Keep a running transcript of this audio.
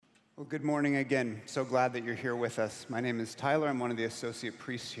Well, good morning again. So glad that you're here with us. My name is Tyler. I'm one of the associate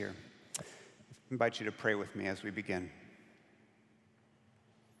priests here. I invite you to pray with me as we begin.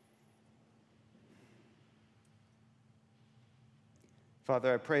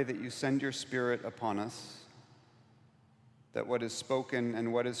 Father, I pray that you send your Spirit upon us, that what is spoken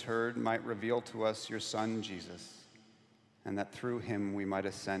and what is heard might reveal to us your Son, Jesus, and that through him we might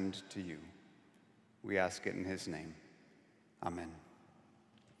ascend to you. We ask it in his name. Amen.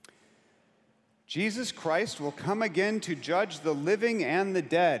 Jesus Christ will come again to judge the living and the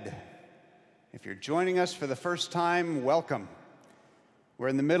dead. If you're joining us for the first time, welcome. We're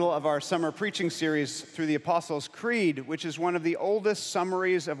in the middle of our summer preaching series through the Apostles' Creed, which is one of the oldest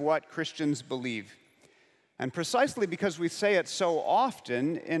summaries of what Christians believe. And precisely because we say it so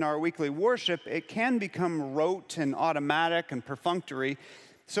often in our weekly worship, it can become rote and automatic and perfunctory.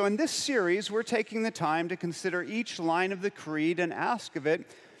 So in this series, we're taking the time to consider each line of the Creed and ask of it,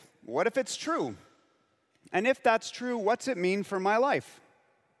 what if it's true? And if that's true, what's it mean for my life?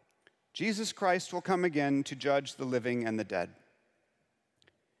 Jesus Christ will come again to judge the living and the dead.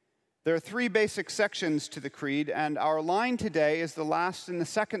 There are three basic sections to the Creed, and our line today is the last in the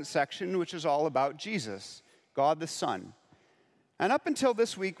second section, which is all about Jesus, God the Son. And up until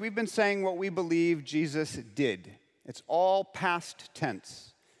this week, we've been saying what we believe Jesus did. It's all past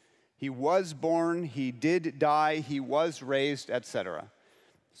tense. He was born, he did die, he was raised, etc.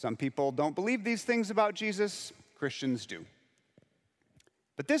 Some people don't believe these things about Jesus. Christians do.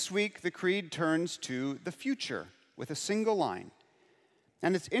 But this week, the Creed turns to the future with a single line.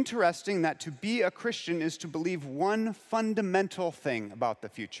 And it's interesting that to be a Christian is to believe one fundamental thing about the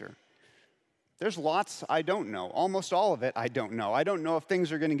future. There's lots I don't know. Almost all of it I don't know. I don't know if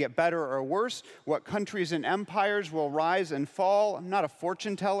things are going to get better or worse, what countries and empires will rise and fall. I'm not a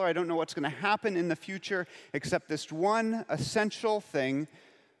fortune teller. I don't know what's going to happen in the future, except this one essential thing,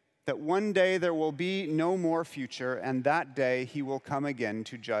 that one day there will be no more future, and that day he will come again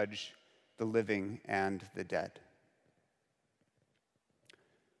to judge the living and the dead.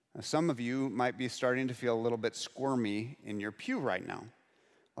 Now, some of you might be starting to feel a little bit squirmy in your pew right now.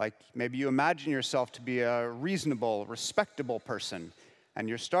 Like maybe you imagine yourself to be a reasonable, respectable person, and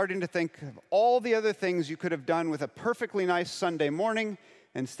you're starting to think of all the other things you could have done with a perfectly nice Sunday morning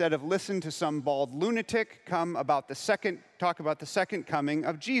instead of listen to some bald lunatic talk about the second coming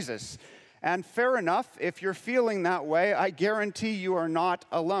of Jesus. And fair enough, if you're feeling that way, I guarantee you are not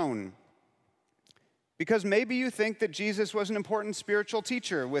alone. Because maybe you think that Jesus was an important spiritual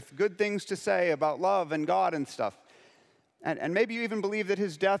teacher with good things to say about love and God and stuff. And maybe you even believe that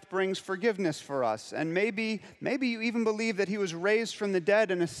his death brings forgiveness for us. And maybe you even believe that he was raised from the dead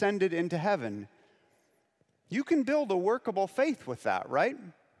and ascended into heaven. You can build a workable faith with that, right?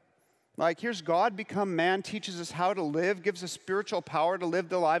 Like, here's God become man, teaches us how to live, gives us spiritual power to live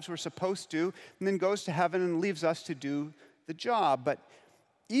the lives we're supposed to, and then goes to heaven and leaves us to do the job. But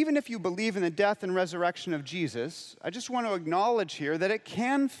even if you believe in the death and resurrection of Jesus, I just want to acknowledge here that it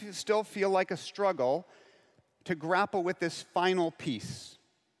can still feel like a struggle to grapple with this final piece.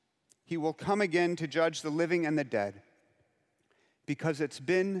 He will come again to judge the living and the dead, because it's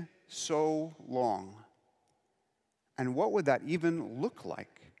been so long. And what would that even look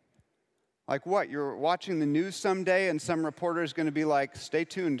like? Like what? You're watching the news someday and some reporter is going to be like, stay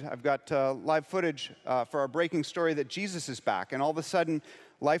tuned, I've got live footage for our breaking story that Jesus is back. And all of a sudden,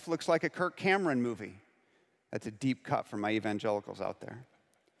 life looks like a Kirk Cameron movie. That's a deep cut for my evangelicals out there.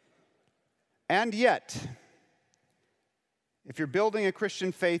 And yet, if you're building a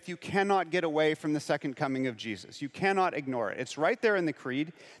Christian faith, you cannot get away from the second coming of Jesus. You cannot ignore it. It's right there in the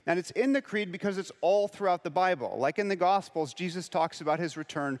Creed, and it's in the Creed because it's all throughout the Bible. Like in the Gospels, Jesus talks about his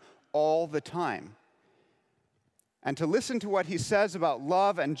return all the time. And to listen to what he says about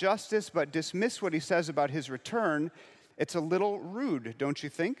love and justice, but dismiss what he says about his return, it's a little rude, don't you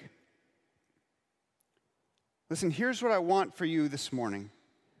think? Listen, here's what I want for you this morning.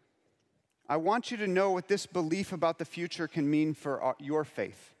 I want you to know what this belief about the future can mean for your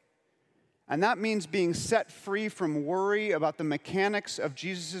faith. And that means being set free from worry about the mechanics of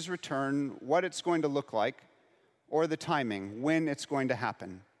Jesus' return, what it's going to look like, or the timing, when it's going to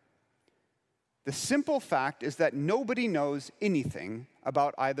happen. The simple fact is that nobody knows anything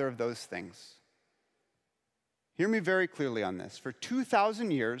about either of those things. Hear me very clearly on this. For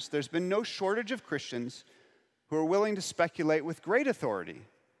 2,000 years, there's been no shortage of Christians who are willing to speculate with great authority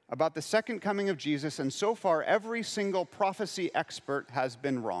about the second coming of Jesus, and so far every single prophecy expert has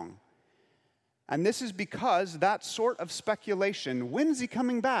been wrong. And this is because that sort of speculation, when's he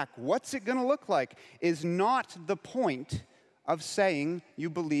coming back, what's it going to look like, is not the point of saying you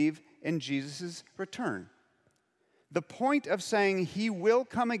believe in Jesus' return. The point of saying he will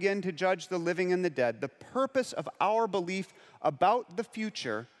come again to judge the living and the dead, the purpose of our belief about the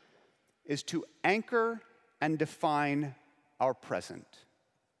future is to anchor and define our present.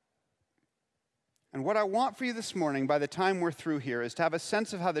 And what I want for you this morning, by the time we're through here, is to have a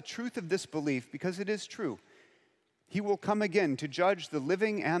sense of how the truth of this belief, because it is true, he will come again to judge the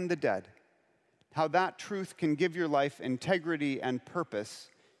living and the dead, how that truth can give your life integrity and purpose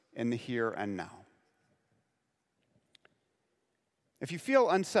in the here and now. If you feel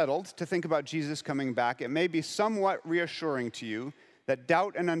unsettled to think about Jesus coming back, it may be somewhat reassuring to you that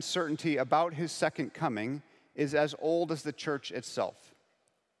doubt and uncertainty about his second coming is as old as the church itself.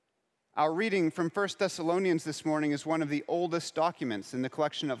 Our reading from 1 Thessalonians this morning is one of the oldest documents in the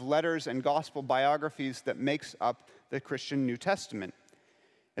collection of letters and gospel biographies that makes up the Christian New Testament.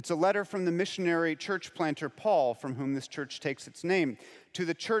 It's a letter from the missionary church planter Paul, from whom this church takes its name, to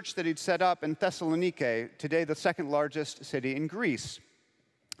the church that he'd set up in Thessaloniki, today the second largest city in Greece.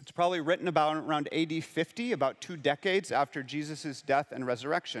 It's probably written about around AD 50, about 2 decades after Jesus' death and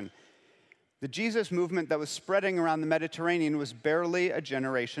resurrection. The Jesus movement that was spreading around the Mediterranean was barely a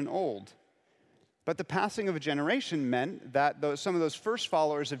generation old. But the passing of a generation meant that some of those first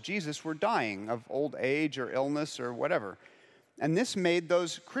followers of Jesus were dying of old age or illness or whatever. And this made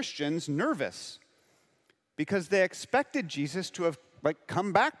those Christians nervous because they expected Jesus to have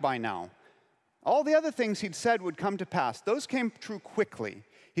come back by now. All the other things he'd said would come to pass. Those came true quickly.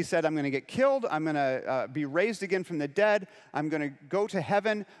 He said, I'm going to get killed. I'm going to be raised again from the dead. I'm going to go to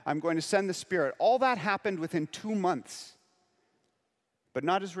heaven. I'm going to send the Spirit. All that happened within 2 months, but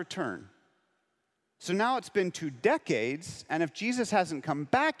not his return. So now it's been 2 decades, and if Jesus hasn't come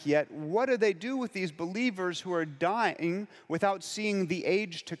back yet, what do they do with these believers who are dying without seeing the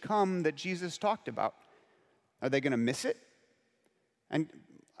age to come that Jesus talked about? Are they going to miss it? And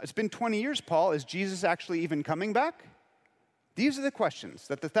it's been 20 years, Paul. Is Jesus actually even coming back? These are the questions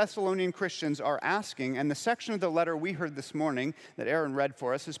that the Thessalonian Christians are asking, and the section of the letter we heard this morning that Aaron read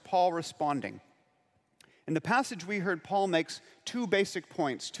for us is Paul responding. In the passage we heard, Paul makes 2 basic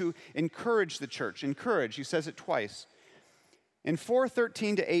points to encourage the church. Encourage, he says it twice. In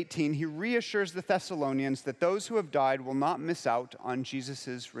 4:13 to 18, he reassures the Thessalonians that those who have died will not miss out on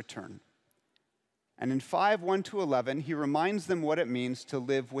Jesus' return. And in 5:1 to 11, he reminds them what it means to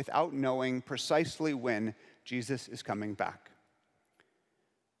live without knowing precisely when Jesus is coming back.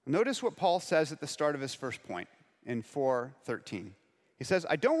 Notice what Paul says at the start of his first point in 4:13. He says,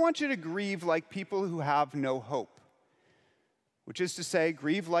 I don't want you to grieve like people who have no hope, which is to say,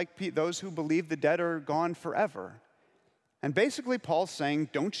 grieve like those who believe the dead are gone forever. And basically, Paul's saying,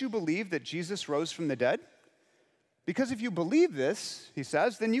 don't you believe that Jesus rose from the dead? Because if you believe this, he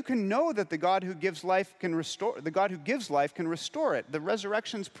says, then you can know that the God who gives life can restore it. The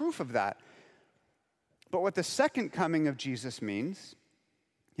resurrection's proof of that. But what the second coming of Jesus means,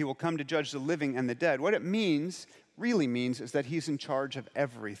 he will come to judge the living and the dead. What it really means, is that he's in charge of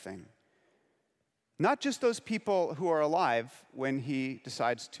everything. Not just those people who are alive when he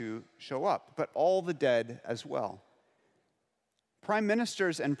decides to show up, but all the dead as well. Prime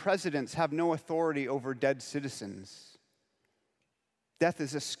ministers and presidents have no authority over dead citizens. Death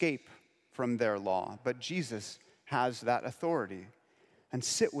is escape from their law, but Jesus has that authority. And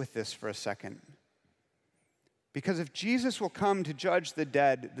sit with this for a second. Because if Jesus will come to judge the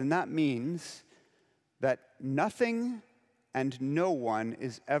dead, then that means that nothing and no one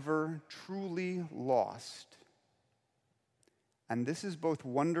is ever truly lost. And this is both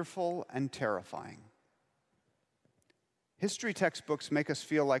wonderful and terrifying. History textbooks make us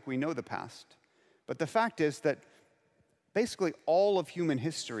feel like we know the past, but the fact is that basically all of human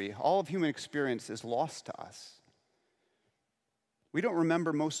history, all of human experience is lost to us. We don't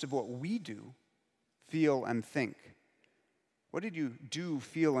remember most of what we do, feel, and think. What did you do,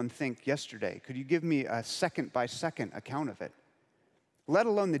 feel, and think yesterday? Could you give me a second-by-second account of it? Let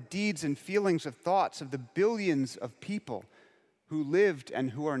alone the deeds and feelings of thoughts of the billions of people who lived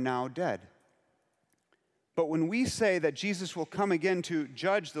and who are now dead. But when we say that Jesus will come again to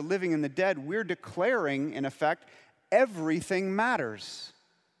judge the living and the dead, we're declaring, in effect, everything matters.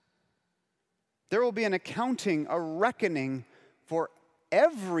 There will be an accounting, a reckoning for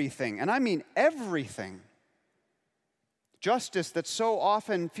everything, and I mean everything. Justice that so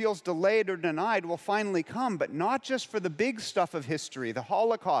often feels delayed or denied will finally come, but not just for the big stuff of history, the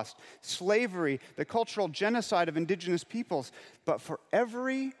Holocaust, slavery, the cultural genocide of indigenous peoples, but for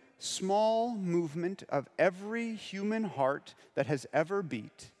every small movement of every human heart that has ever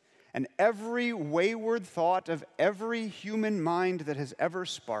beat, and every wayward thought of every human mind that has ever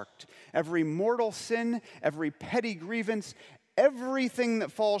sparked, every mortal sin, every petty grievance, everything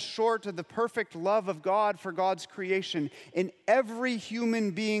that falls short of the perfect love of God for God's creation, in every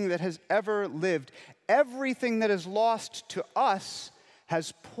human being that has ever lived, everything that is lost to us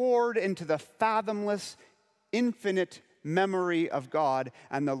has poured into the fathomless, infinite memory of God,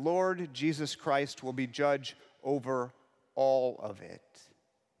 and the Lord Jesus Christ will be judge over all of it.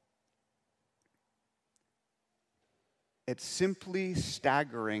 It's simply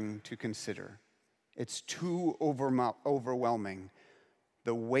staggering to consider. It's too overwhelming,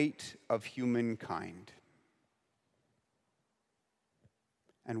 the weight of humankind.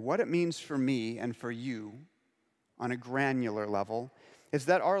 And what it means for me and for you on a granular level is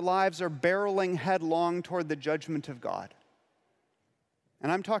that our lives are barreling headlong toward the judgment of God.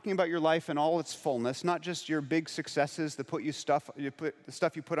 And I'm talking about your life in all its fullness, not just your big successes, the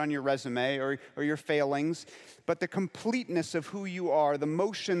stuff you put on your resume or your failings, but the completeness of who you are, the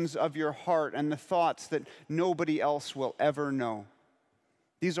motions of your heart, and the thoughts that nobody else will ever know.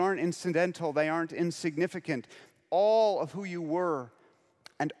 These aren't incidental, they aren't insignificant. All of who you were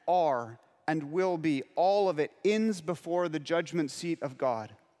and are and will be, all of it ends before the judgment seat of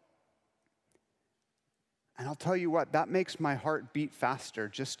God. And I'll tell you what, that makes my heart beat faster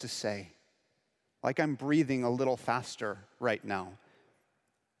just to say, like I'm breathing a little faster right now,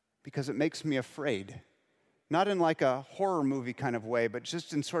 because it makes me afraid. Not in like a horror movie kind of way, but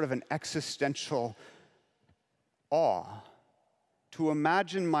just in sort of an existential awe. To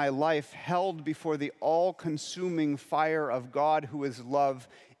imagine my life held before the all-consuming fire of God who is love,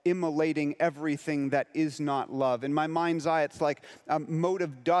 immolating everything that is not love. In my mind's eye, it's like a mote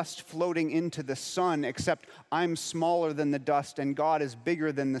of dust floating into the sun, except I'm smaller than the dust and God is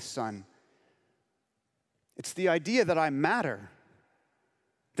bigger than the sun. It's the idea that I matter,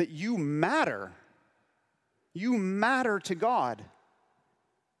 that you matter. You matter to God.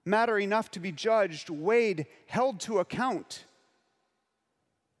 Matter enough to be judged, weighed, held to account.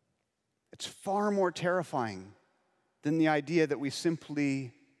 It's far more terrifying than the idea that we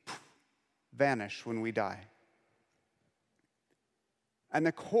simply vanish when we die. And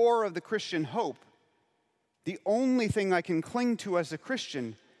the core of the Christian hope, the only thing I can cling to as a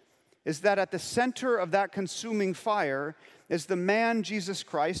Christian, is that at the center of that consuming fire is the man, Jesus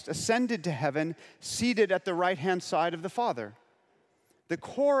Christ, ascended to heaven, seated at the right-hand side of the Father. The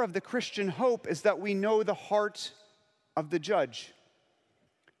core of the Christian hope is that we know the heart of the judge.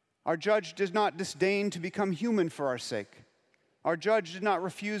 Our judge does not disdain to become human for our sake. Our judge did not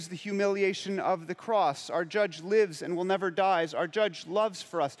refuse the humiliation of the cross. Our judge lives and will never die. Our judge loves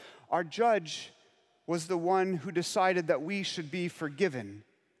for us. Our judge was the one who decided that we should be forgiven.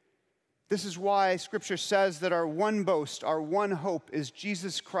 This is why Scripture says that our one boast, our one hope is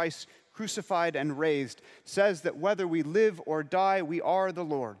Jesus Christ crucified and raised. It says that whether we live or die, we are the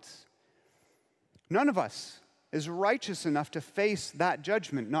Lord's. None of us is righteous enough to face that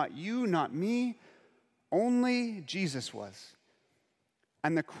judgment. Not you, not me. Only Jesus was.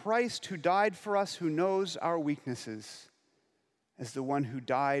 And the Christ who died for us, who knows our weaknesses, is the one who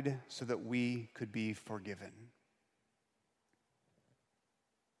died so that we could be forgiven.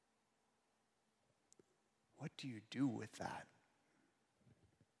 What do you do with that?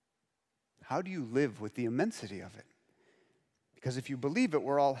 How do you live with the immensity of it? Because if you believe it,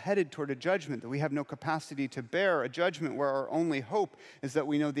 we're all headed toward a judgment that we have no capacity to bear, a judgment where our only hope is that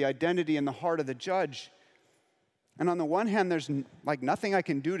we know the identity and the heart of the judge. And on the one hand, there's like nothing I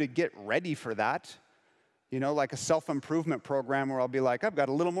can do to get ready for that. You know, like a self-improvement program where I'll be like, I've got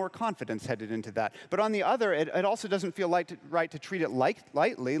a little more confidence headed into that. But on the other, it also doesn't feel right to treat it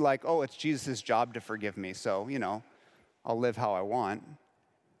lightly, like, oh, it's Jesus' job to forgive me, so, I'll live how I want.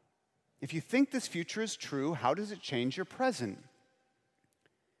 If you think this future is true, how does it change your present?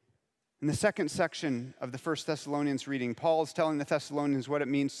 In the second section of the 1 Thessalonians reading, Paul is telling the Thessalonians what it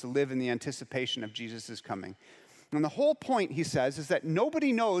means to live in the anticipation of Jesus' coming. And the whole point, he says, is that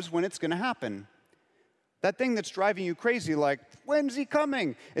nobody knows when it's going to happen. That thing that's driving you crazy, like, when's he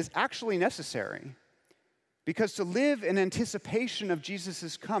coming, is actually necessary. Because to live in anticipation of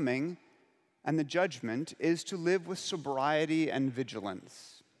Jesus' coming and the judgment is to live with sobriety and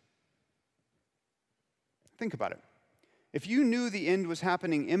vigilance. Think about it. If you knew the end was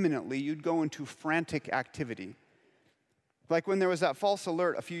happening imminently, you'd go into frantic activity. Like when there was that false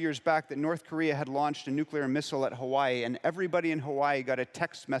alert a few years back that North Korea had launched a nuclear missile at Hawaii, and everybody in Hawaii got a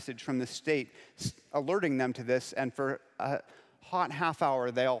text message from the state alerting them to this, and for a hot half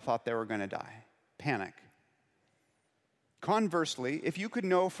hour, they all thought they were going to die. Panic. Conversely, if you could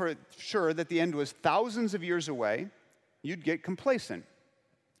know for sure that the end was thousands of years away, you'd get complacent,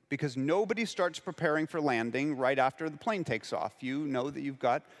 because nobody starts preparing for landing right after the plane takes off. You know that you've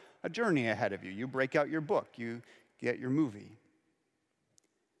got a journey ahead of you. You break out your book. You get your movie.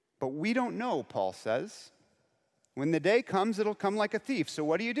 But we don't know, Paul says. When the day comes, it'll come like a thief. So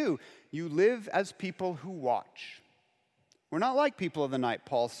what do? You live as people who watch. We're not like people of the night,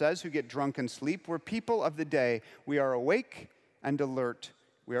 Paul says, who get drunk and sleep. We're people of the day. We are awake and alert.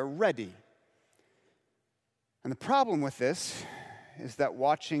 We are ready. And the problem with this is that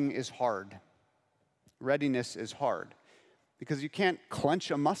watching is hard. Readiness is hard because you can't clench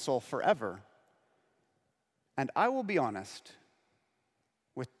a muscle forever. And I will be honest,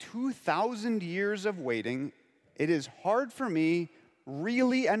 with 2,000 years of waiting, it is hard for me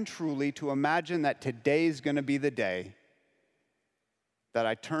really and truly to imagine that today's going to be the day that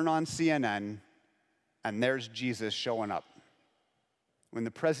I turn on CNN and there's Jesus showing up. When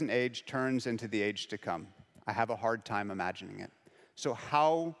the present age turns into the age to come. I have a hard time imagining it. So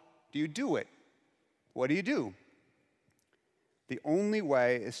how do you do it? What do you do? The only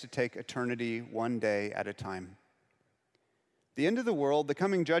way is to take eternity one day at a time. The end of the world, the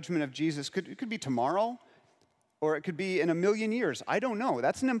coming judgment of Jesus, it could be tomorrow, or it could be in 1,000,000 years. I don't know.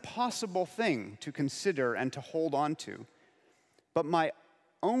 That's an impossible thing to consider and to hold on to. But my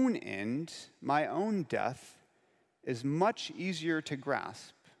own end, my own death, is much easier to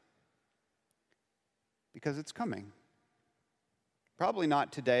grasp because it's coming. Probably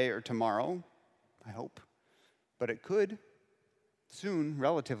not today or tomorrow, I hope, but it could soon,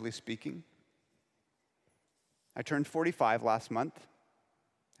 relatively speaking. I turned 45 last month.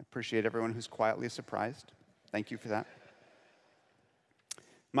 I appreciate everyone who's quietly surprised. Thank you for that.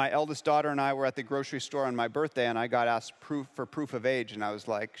 My eldest daughter and I were at the grocery store on my birthday, and I got asked for proof of age, and I was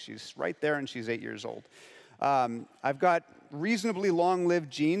like, she's right there, and she's 8 years old. I've got reasonably long-lived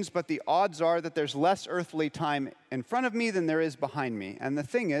genes, but the odds are that there's less earthly time in front of me than there is behind me. And the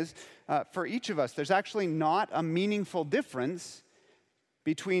thing is, for each of us, there's actually not a meaningful difference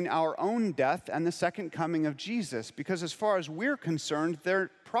between our own death and the second coming of Jesus, because as far as we're concerned,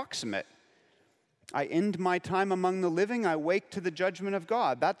 they're proximate. I end my time among the living, I wake to the judgment of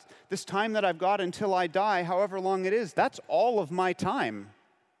God. That's this time that I've got until I die, however long it is, that's all of my time.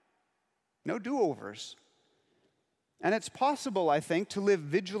 No do-overs. And it's possible, I think, to live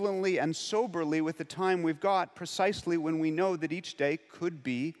vigilantly and soberly with the time we've got precisely when we know that each day could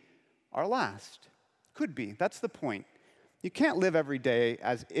be our last. Could be. That's the point. You can't live every day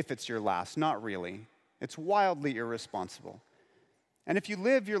as if it's your last. Not really. It's wildly irresponsible. And if you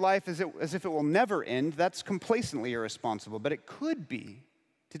live your life as if it will never end, that's complacently irresponsible. But it could be.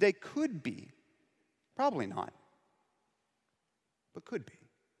 Today could be. Probably not. But could be.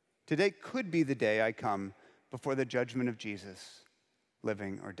 Today could be the day I come before the judgment of Jesus,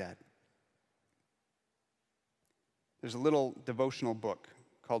 living or dead. There's a little devotional book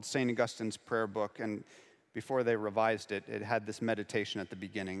called St. Augustine's Prayer Book, and before they revised it, it had this meditation at the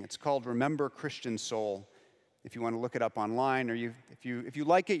beginning. It's called Remember Christian Soul. If you want to look it up online, or if you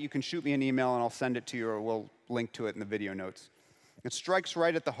like it, you can shoot me an email and I'll send it to you, or we'll link to it in the video notes. It strikes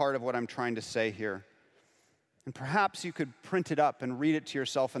right at the heart of what I'm trying to say here. And perhaps you could print it up and read it to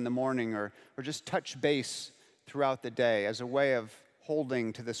yourself in the morning, or just touch base throughout the day as a way of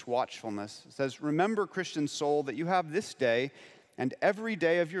holding to this watchfulness. It says, remember, Christian soul, that you have this day and every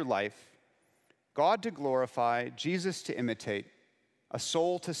day of your life God to glorify, Jesus to imitate, a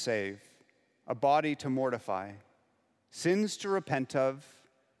soul to save, a body to mortify, sins to repent of,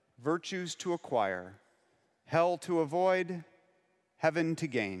 virtues to acquire, hell to avoid, heaven to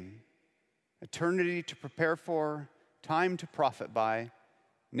gain, eternity to prepare for, time to profit by,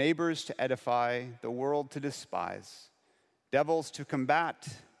 neighbors to edify, the world to despise, devils to combat,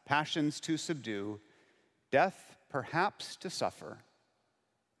 passions to subdue, death perhaps to suffer,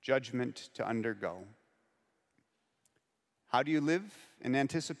 judgment to undergo. How do you live in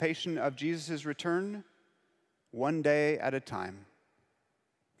anticipation of Jesus' return? One day at a time.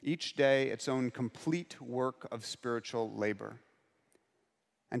 Each day its own complete work of spiritual labor.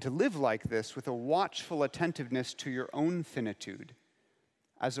 And to live like this with a watchful attentiveness to your own finitude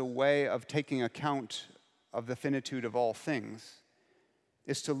as a way of taking account of the finitude of all things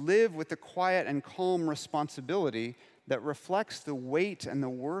is to live with the quiet and calm responsibility that reflects the weight and the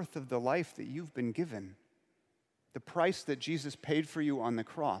worth of the life that you've been given, the price that Jesus paid for you on the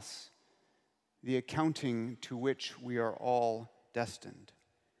cross, the accounting to which we are all destined.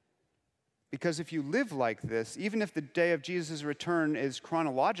 Because if you live like this, even if the day of Jesus' return is,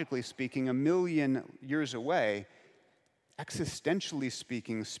 chronologically speaking, 1,000,000 years away, existentially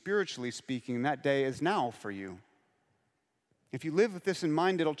speaking, spiritually speaking, that day is now for you. If you live with this in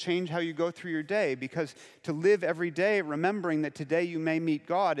mind, it'll change how you go through your day, because to live every day remembering that today you may meet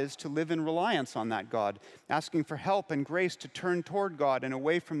God is to live in reliance on that God, asking for help and grace to turn toward God and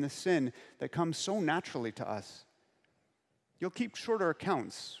away from the sin that comes so naturally to us. You'll keep shorter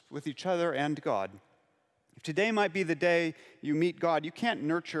accounts with each other and God. If today might be the day you meet God, you can't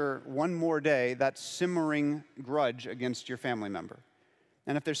nurture one more day that simmering grudge against your family member.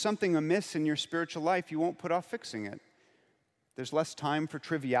 And if there's something amiss in your spiritual life, you won't put off fixing it. There's less time for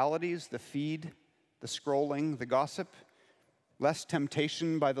trivialities, the feed, the scrolling, the gossip, less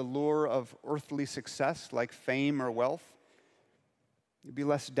temptation by the lure of earthly success like fame or wealth. You'll be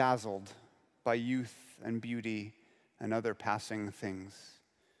less dazzled by youth and beauty and other passing things.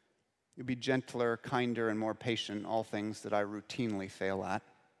 You'll be gentler, kinder, and more patient, all things that I routinely fail at.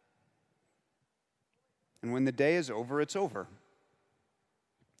 And when the day is over, it's over.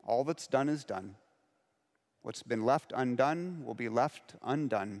 All that's done is done. What's been left undone will be left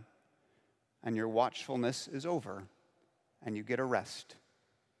undone, and your watchfulness is over, and you get a rest.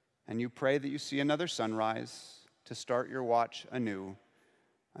 And you pray that you see another sunrise to start your watch anew,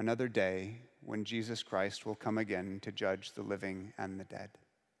 another day when Jesus Christ will come again to judge the living and the dead.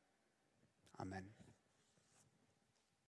 Amen.